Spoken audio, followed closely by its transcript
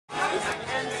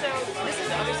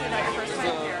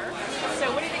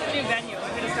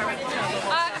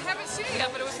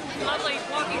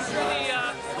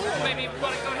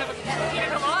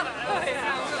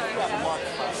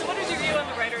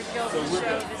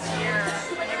this year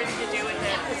and everything to do with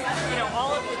it. You know,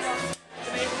 all of it's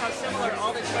amazing how similar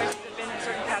all the choices have been in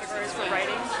certain categories for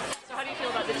writing. So how do you feel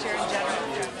about this year in general?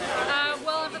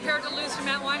 Well, I'm prepared to lose to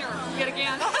Matt Weiner yet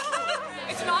again.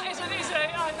 It's an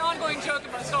ongoing joke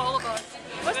amongst all of us.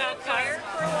 Was that fired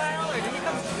for a while, or did he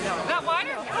come? No. Matt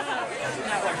Weiner?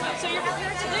 So you're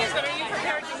prepared to lose, but are you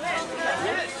prepared to win?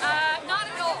 Not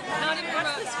at all. Not even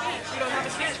What's the speech? You don't have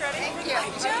a speech ready? Yeah, I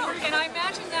do. And I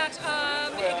imagine that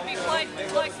it could be Clyde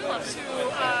Phillips who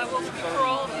will speak for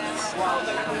all of us.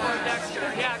 Or Dexter.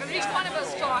 Yeah, because each one of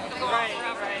us talk to go on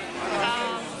forever. Right.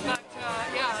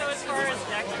 Yeah. So as far as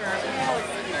Dexter,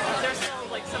 there's still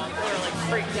like some people are like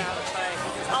freaked out by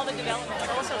all the developments,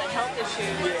 also the health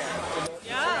issues.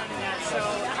 Yeah. So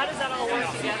how does that all work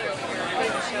together when you're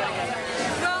putting the show together?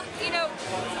 Well, you know,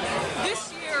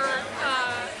 this year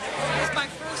is my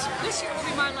first. This year will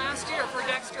be my last year for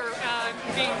Dexter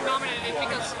being nominated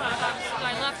because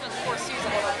I left in the fourth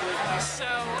season. So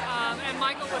and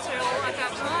Michael was ill at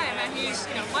that time, and he's,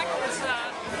 you know, Michael was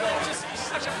just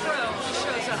such a pro. He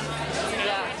shows up.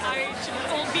 Yeah. I should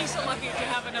be so lucky to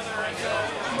have another actor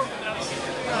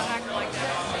like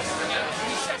that. You know,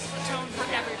 he sets the tone for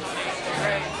everybody.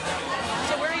 Right.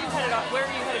 So where are you headed off? Where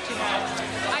are you headed to now?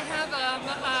 I have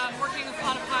working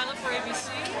on a pilot for ABC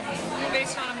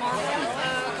based on a Marvel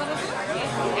comic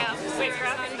book. Yeah, Wait,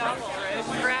 graphic novel, right?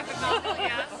 Graphic novel,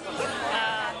 yes.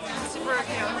 Super,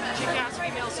 you know, kick-ass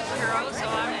female superhero, so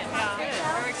I'm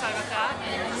very excited about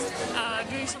that.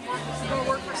 Doing some more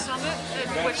work for Summit,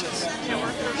 which is, you know,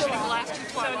 we're shooting the last two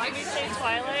Twilight. So did we say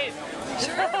Twilight?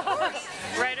 Sure, of course.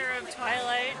 Writer of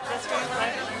Twilight, the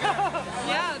screenwriter.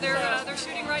 Yeah, they're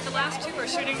shooting right. The last two are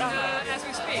shooting as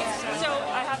we speak. So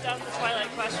I have to ask the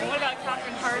Twilight question. What about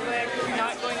Catherine Hardwicke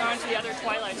not going on to the other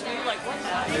Twilights? Were you like, what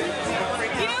the?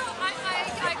 You know,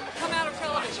 I come out of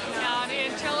television, and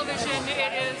in television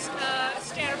it is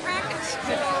standard practice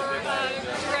for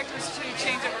directors to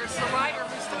change over. It's the writer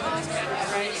who's the prospect.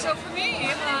 Right. So for me,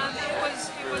 it was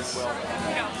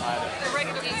you know, a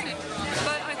regular thing.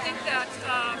 But I think that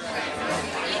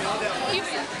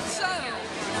even so,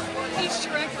 each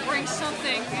director brings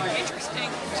something interesting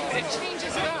to it. It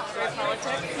changes it up. Very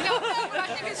politic. No, but I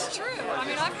think it's true. I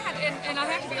mean, I've had, and I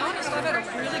have to be honest, I've had a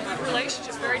really good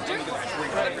relationship,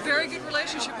 very good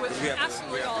relationship with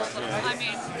absolutely all of them. I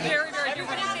mean, very good.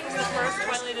 Everybody thinks the first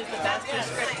Twilight is the best. The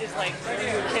script is like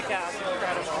kick-ass,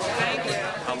 incredible. Thank you.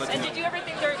 And did you ever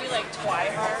think there would be like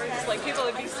Twihards? Like people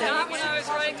would be saying? Not when I was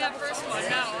writing that first one.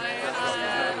 No,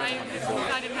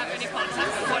 I didn't have any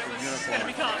concept of what it was going to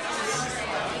become.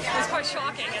 It was quite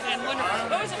shocking and wonderful.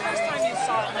 What was the first time you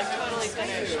saw it like totally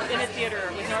finished in a theater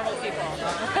with normal people?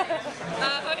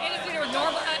 In a theater with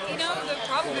normal, you know,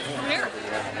 probably the premiere.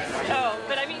 Oh,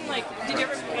 but I mean, like, did you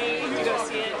ever pay to go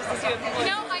see it? To see what people?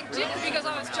 No, I didn't, because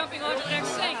I was jumping on to the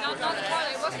next thing. Not the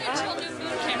Twilight. It wasn't until New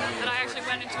Moon came out that I actually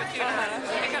went into a theater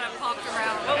and kind of popped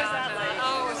around. What was that like?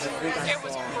 Oh, it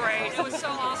was great. It was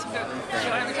so awesome to, you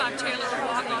know, every time Taylor would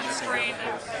walk on the screen,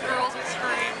 the girls would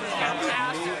scream. It was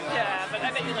fantastic. Yeah, but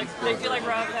I bet you like, they feel like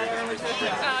Rob had her too.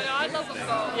 No, I love them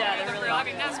both. Yeah, they're really I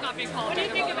mean, that's not being What do you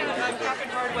think about Catherine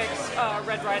Hardwicke's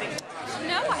Red Riding?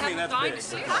 No, I haven't gone to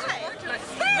see it.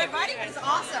 Hey, writing is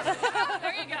awesome.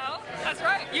 There you go. That's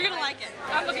right. You're gonna like it.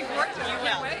 I'm looking forward to it. You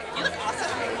can't wait. You look awesome.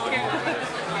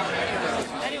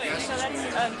 Anyway, so that's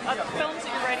other films that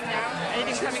you're writing now.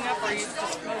 Anything coming up, or are you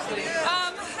just mostly?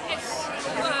 It's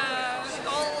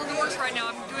all in the works right now.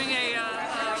 I'm doing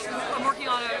I'm working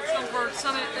on a film for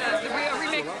Summit, a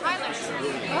remake of Twilight.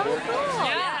 Oh, cool.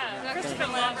 Yeah.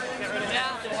 Christopher Lambert.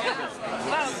 Yeah.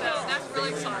 Wow, So that's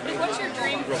really exciting. what's your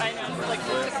dream? I know, like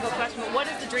the typical question, but what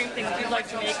is the dream thing you'd like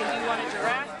to make? And do you want to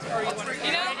direct, or you want to?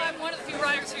 You know, I'm one of the few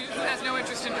writers who has no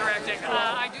interest in directing.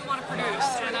 I do want to produce,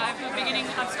 and I'm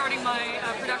starting my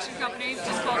production company.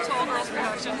 It's called Tall Girls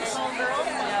Productions. Tall Girls,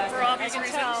 for obvious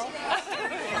reasons.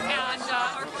 And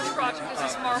our first project is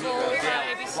this Marvel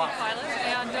ABC pilot,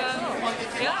 and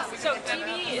yeah. So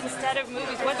TV instead of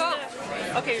movies. What's the?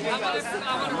 Okay, you're doing both.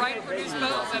 I want to write and produce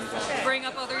both, and bring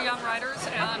up other young writers,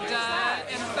 and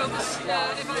focus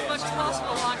as much as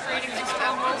possible on creating these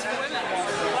strong worlds for women.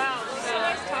 Wow, so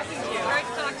nice talking to you. Great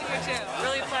to talk to you too.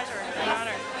 Really a pleasure. An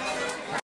honor.